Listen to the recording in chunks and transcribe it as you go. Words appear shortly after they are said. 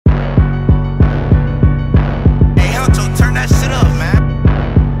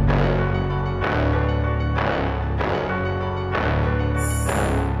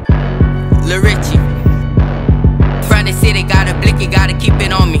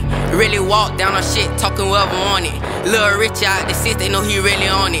walk down on shit, talking whoever on it. Lil Rich out the six, they know he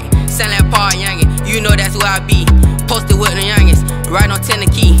really on it. Sound like Paul Youngin, you know that's who I be. Posted with the youngest, right on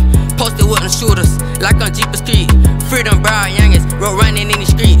Tennessee. Posted with them shooters, like on Jeeper Street. Freedom Broward youngest, road running in the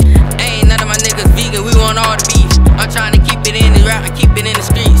street. Ain't none of my niggas vegan, we want all the beef. I'm trying to keep it in the rap and keep it in the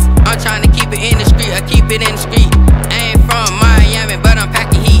streets. I'm trying to keep it in the street, I keep it in the street. I ain't from Miami, but I'm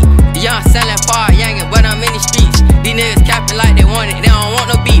packing heat. Young selling Paul Youngin, but I'm in the streets. These niggas capping like they want it, they don't want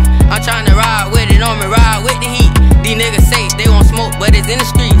no beef. I'm trying to ride with it on me, ride with the heat. These niggas say they want smoke, but it's in the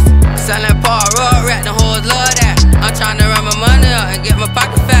streets. Selling Paul road rat, the hoes love that. I'm trying to run my money up and get my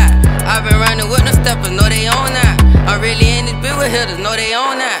pocket fat. I've been running with no steppers, know they own that. I'm really in this bitch with hitters, know they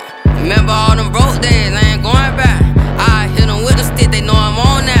own that. Remember all them broke days, I ain't going back. I hit them with the stick, they know I'm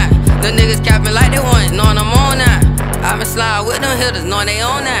on that. The niggas capping like they want it, knowing I'm on that. I been sliding with them hitters, knowing they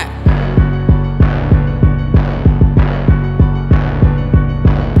own that.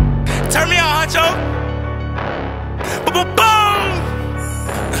 Turn me on, honcho. Boom!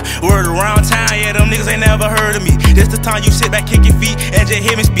 Word around town, yeah, them niggas ain't never heard of me. This the time you sit back, kick your feet, and just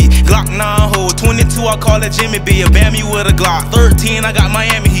hear me speak. Glock 9 hole, 22, I call it Jimmy B. A Bammy with a Glock 13, I got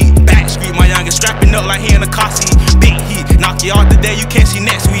Miami heat. Backstreet, my youngest strapping up like he in a car seat. Big heat, knock you out today, you can't see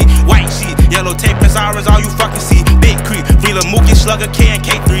next week. White sheet, yellow tape and sirens, all you fucking see. Big creep, Reela Mookie, Slugger, K and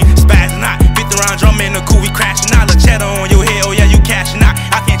K3. Spazzing out, 50 round drum in the coupe, we crashing out. Look cheddar on your head, oh yeah, you cashing out.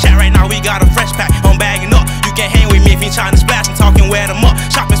 I can't chat right now, we got a fresh pack, I'm bagging up. You can't hang with me if you trying to splash, I'm talking wear them up.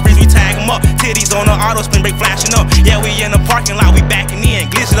 Shopping sprees, we tag them up. Titties on the auto spin brake flashing up. Yeah, we in the parking lot, we backing in.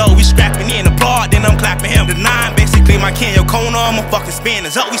 Glitch low, we strapping in. Applaud, then I'm clapping him. The 9 basically my kin. Yo, Kona, I'm a fucking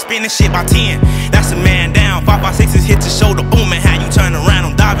spinners up. We spinning shit by 10. That's a man down. 5.56 hit your shoulder, booming. How you turn around?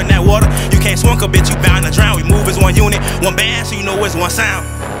 I'm diving that water. You can't swim, a bitch, you bound to drown. We move as one unit, one band, so you know it's one sound.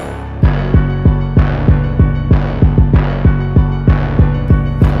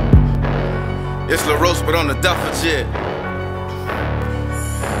 It's Lil Roach, but on the duffer shit.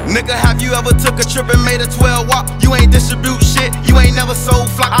 Nigga, have you ever took a trip and made a 12 walk? You ain't distribute shit, you ain't never sold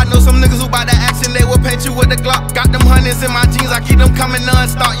flock. I know some niggas who buy the action, they will paint you with the Glock. Got them hundreds in my jeans, I keep them coming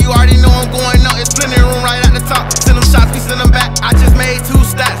non-stop. You already know I'm going up, it's plenty of room right at the top. Send them shots, we send them back, I just made 2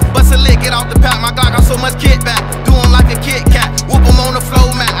 stacks. Bust a lick, get off the pack, my Glock got so much kickback. Do 'em like a Kit Kat, whoop 'em on the floor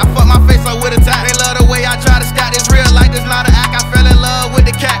mat. I fuck my face up with a tap. They love the way I try to scat, it's real like this not an act. I fell in love with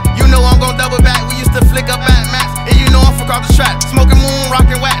the cat, you know I'm gon' double back. We used to flick up at Max, and you know I'm from across the track. Smoking moon,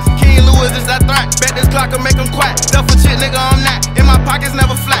 rockin' wax, King Louis is that threat. Bet this clock will make them quack. Duffel shit, nigga, I'm that. In my pockets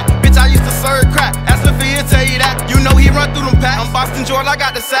never flat. Bitch, I used to serve crack. Ask Liffy, he'll tell you that. You know he run through them packs. I'm Boston George, I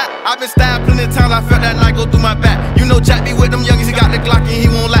got the sack. I been stabbed plenty of times, I felt that knife go through my back. You know Jack be with them youngies, he got the Glock and he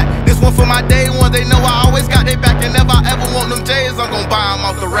won't lack. This one for my day ones, they know I always got their back. And if I ever want them J's, I'm gon' buy them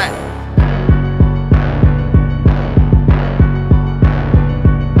off the rack.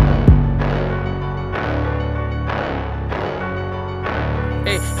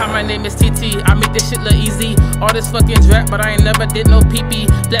 Hey, hi, my name is TEETEE. I make this shit look easy. All this fucking drip, but I ain't never did no pee-pee.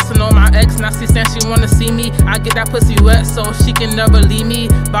 Blessing on my ex, now she saying she wanna see me. I get that pussy wet so she can never leave me.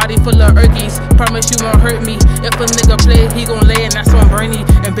 Body full of erkies, promise you won't hurt me. If a nigga play, he gon' lay and that's on Bernie.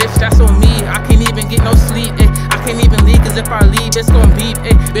 And bitch, that's on me. I can't even get no sleep, ay. I can't even leave, cause if I leave, it's gon' beep,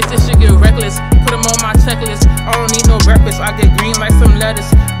 ay. Bitch, this shit get reckless. Put him on my checklist. I don't need no breakfast, I get green like some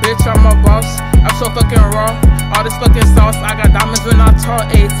lettuce. Bitch, I'm a boss, I'm so fucking raw. All this fucking sauce, I got diamonds when I talk,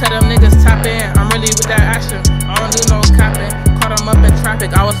 ayy. Tell them niggas tap in, I'm really with that action. I don't do no capping, caught him up in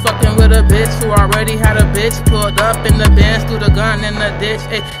traffic. I was fucking with a bitch who already had a bitch. Pulled up in the Benz, threw the gun in the ditch,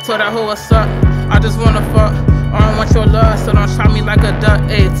 ayy. Told that hoe what's up, I just wanna fuck. I don't want your love, so don't try me like a duck,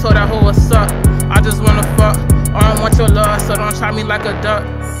 ayy. Told that hoe what's up, I just wanna fuck. I don't want your love, so don't try me like a duck.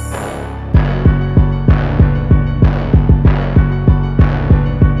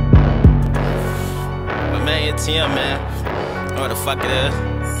 ATM, man. Know what the fuck it is?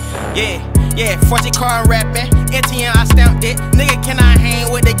 Yeah, 14 car rapping. ATM, I stamped it. Nigga, can I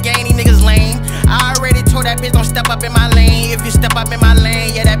hang with the gang? These niggas lame. I already told that bitch don't step up in my lane. If you step up in my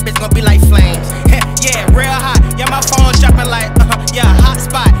lane, yeah, that bitch gon' be like flames. Yeah, real hot. Yeah, my phone's dropping like, yeah, hot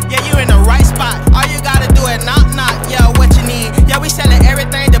spot. Yeah, you in the right spot. All you gotta do is knock, knock. Yeah, what you need? Yeah, we selling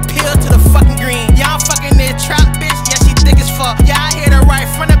everything, the pill to the fucking green. Yeah, I'm fucking this trap bitch. Yeah, she thick as fuck. Yeah, I hit her right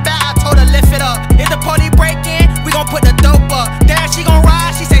from the back. I told her lift it up. If the police break in, we gon' put the dope up. Damn, she gon'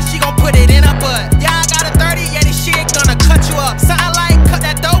 ride. She say she gon' put it in her butt. Yeah, I got a 30. Yeah, this shit gonna cut you up. Something like cut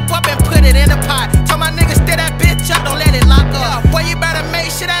that dope up and put it in the pot. Tell my niggas steer that bitch up, don't let it lock up. Boy, you better make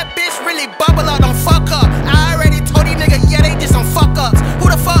sure that bitch really bubble up, don't fuck up. I already told these niggas, yeah, they just some fuck ups. Who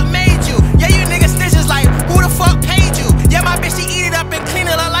the fuck made you? Yeah, you niggas snitches like, who the fuck paid you? Yeah, my bitch, she eat it up and clean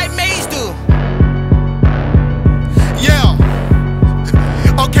it up like maids do. Yeah.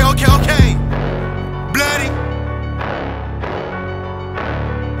 Okay.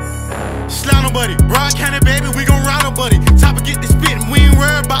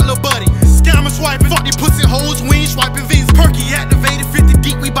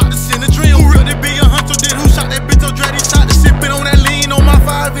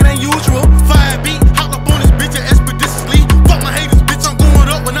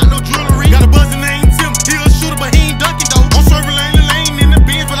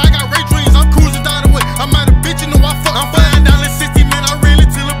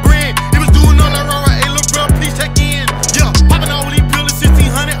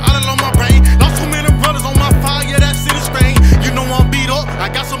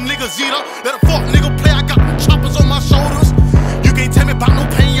 Zeta. Let a fuck nigga play, I got them choppers on my shoulders. You can't tell me about no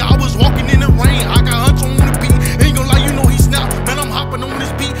pain, I was walking in the rain. I got hunch on the beat, ain't gon' lie, you know he snap. Man, I'm hopping on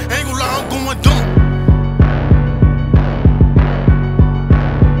this beat, ain't gon' lie, I'm going dumb.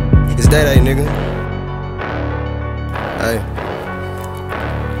 It's DAEDAE, nigga. Hey.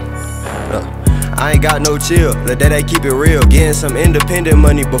 I ain't got no chill, let DAEDAE keep it real. Getting some independent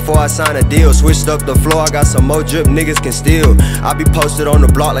money before I sign a deal. Switched up the floor, I got some more drip niggas can steal. I be posted on the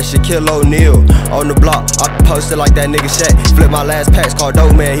block like Shaquille O'Neal. On the block, I be posted like that nigga Shaq. Flip my last packs, called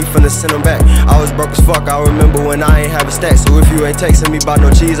DOPEMAN, he finna send them back. I was broke as fuck, I remember when I ain't have a stack. So if you ain't texting me about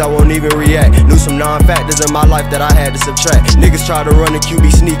no cheese, I won't even react. Knew some non-factors in my life that I had to subtract. Niggas try to run the QB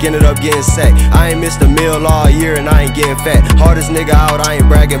sneak, ended up getting sacked. I ain't missed a meal all year and I ain't getting fat. Hardest nigga out, I ain't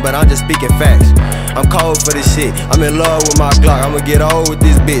bragging, but I'm just speaking facts. I'm cold for this shit, I'm in love with my Glock, I'ma get old with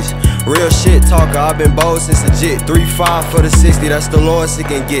this bitch. Real shit talker, I've been bold since legit. 3-5 for the 60, that's the lowest it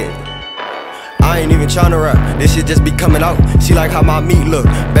can get. I ain't even tryna rap, this shit just be coming out. She like how my meat look,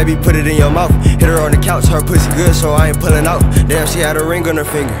 baby put it in your mouth. Hit her on the couch, her pussy good so I ain't pulling out. Damn, she had a ring on her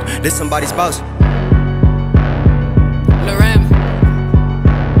finger, this somebody's spouse. RAMIE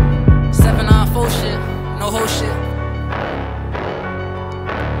 794 shit, no whole shit.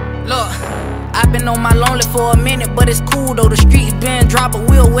 Look, I've been on my lonely for a minute, but it's cool though. The streets been dry, but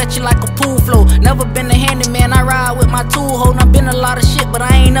we'll wet you like a pool flow. Never been a handyman, I ride with my tool hold. I've been a lot of shit, but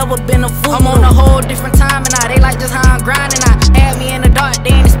I ain't never been a fool. I'm on a whole different time and they like just how I'm grinding. I had me in the dark,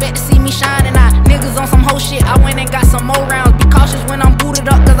 they ain't expect to see me shining. Niggas on some whole shit, I went and got some more rounds. Be cautious when I'm booted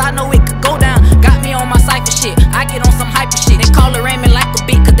up, cause I know it could go down. Got me on my Cypher shit, I get on some hyper shit. They call it RAMIE like a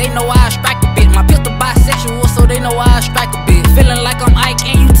beat, cause they know I strike a bit. My pistol bisexual, so they know I strike a bit. Feeling like I'm Ike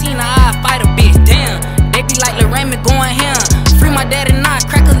and you Tina, I fight a bitch. Damn, they be like RAMIE going ham. Free my daddy now,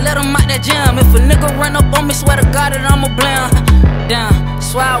 crackers let him out that jam. If a nigga run up on me, swear to God that I'ma blam. Damn,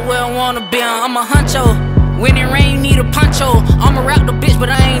 swear I wouldn't wanna be I'm a huncho. When it rain, you need a poncho. I'ma rap the bitch, but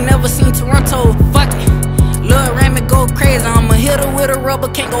I ain't never seen Toronto. Fuck it, Lil' RAMIE go crazy. I'ma hit her with a rubber,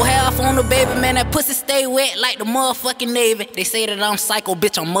 can't go half on the baby. Man, that pussy stay wet like the motherfucking Navy. They say that I'm psycho,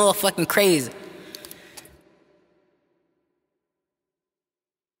 bitch, I'm motherfucking crazy.